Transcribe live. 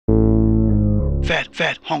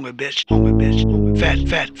fat, hungry bitch, hungry bitch,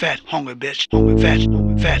 fat, hungry bitch, hungry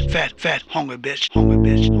fat, hungry bitch, hungry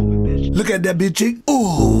bitch, hungry bitch. Look at that bitch cheek,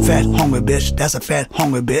 ooh, fat, hungry bitch, that's a fat,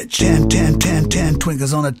 hungry bitch. 10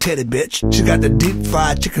 twinkles on a titty bitch. She got the deep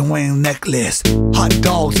fried chicken wing necklace, hot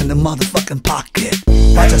dogs in the motherfucking pocket.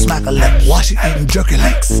 Watch her smack her lip while she eating jerky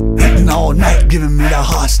links, eating all night, giving me the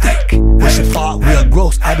hot steak. When she fart real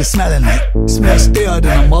gross, I be smelling it. Smell stale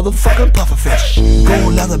than a motherfucking pufferfish.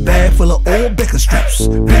 Gold leather bag full of old bacon strips.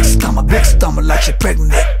 Big stomach like she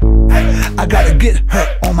pregnant. I gotta get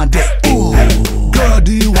her on my dick. Ooh, girl,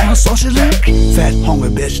 do you want a social link? Fat hungry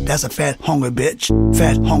bitch, that's a fat hungry bitch.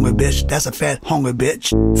 Fat hungry bitch, that's a fat hungry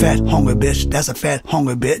bitch. Fat hungry bitch, that's a fat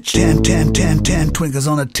hungry bitch. 10 twinkles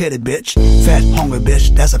on a titty bitch. Fat hungry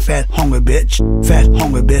bitch, that's a fat hungry bitch. Fat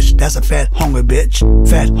hungry bitch, that's a fat hungry bitch.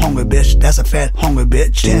 Fat hungry bitch, that's a fat hungry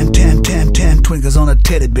bitch. 10 twinkles on a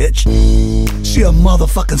titty bitch. She a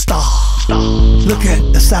motherfucking star. Look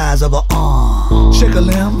at the size of her arm. Shake a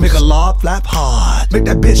limb, make a log flap hard. Make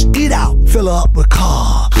that bitch eat out, fill her up with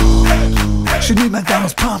carbs. She need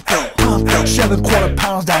McDonald's pronto. 7 quarter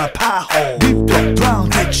pounds down a pie hole. Deep throat, brown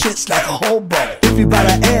take shits like a hobo. If you buy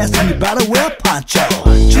the ass, then you better wear poncho.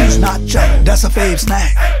 Cheese nacho, that's a fave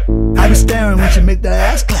snack. I be staring when she make that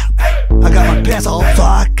ass clap. I got my pants off so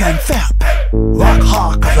I can fap. Rock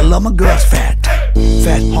hard cause I love my girls fat.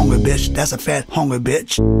 Fat hungry bitch, that's a fat hungry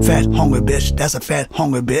bitch. Fat hungry bitch, that's a fat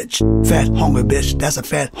hungry bitch. Fat hungry bitch, that's a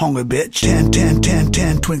fat hungry bitch.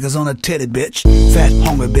 10 twinkles on a titty bitch. Fat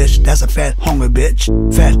hungry bitch, that's a fat hungry bitch.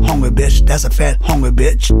 Fat hungry bitch, that's a fat hungry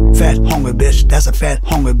bitch. Fat hungry bitch, that's a fat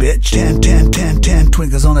hungry bitch. 10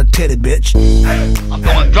 twinkles on a titty bitch. I'm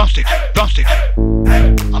going drumsticks.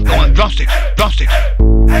 I'm going drumsticks.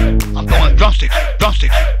 I'm going drumsticks.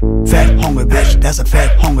 Fat hungry bitch, that's a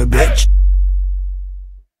fat hungry bitch.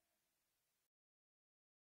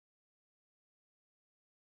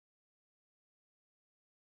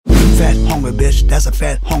 Fat hungry bitch, that's a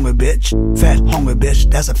fat hungry bitch. Fat hungry bitch,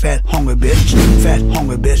 that's a fat hungry bitch. Fat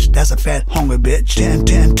hungry bitch, that's a fat hungry bitch.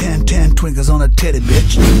 10 twinkles on a titty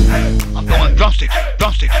bitch. I'm going drumsticks.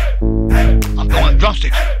 I'm going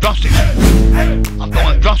drumsticks. I'm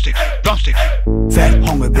going drumsticks. Fat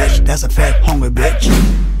hungry bitch, that's a fat hungry bitch.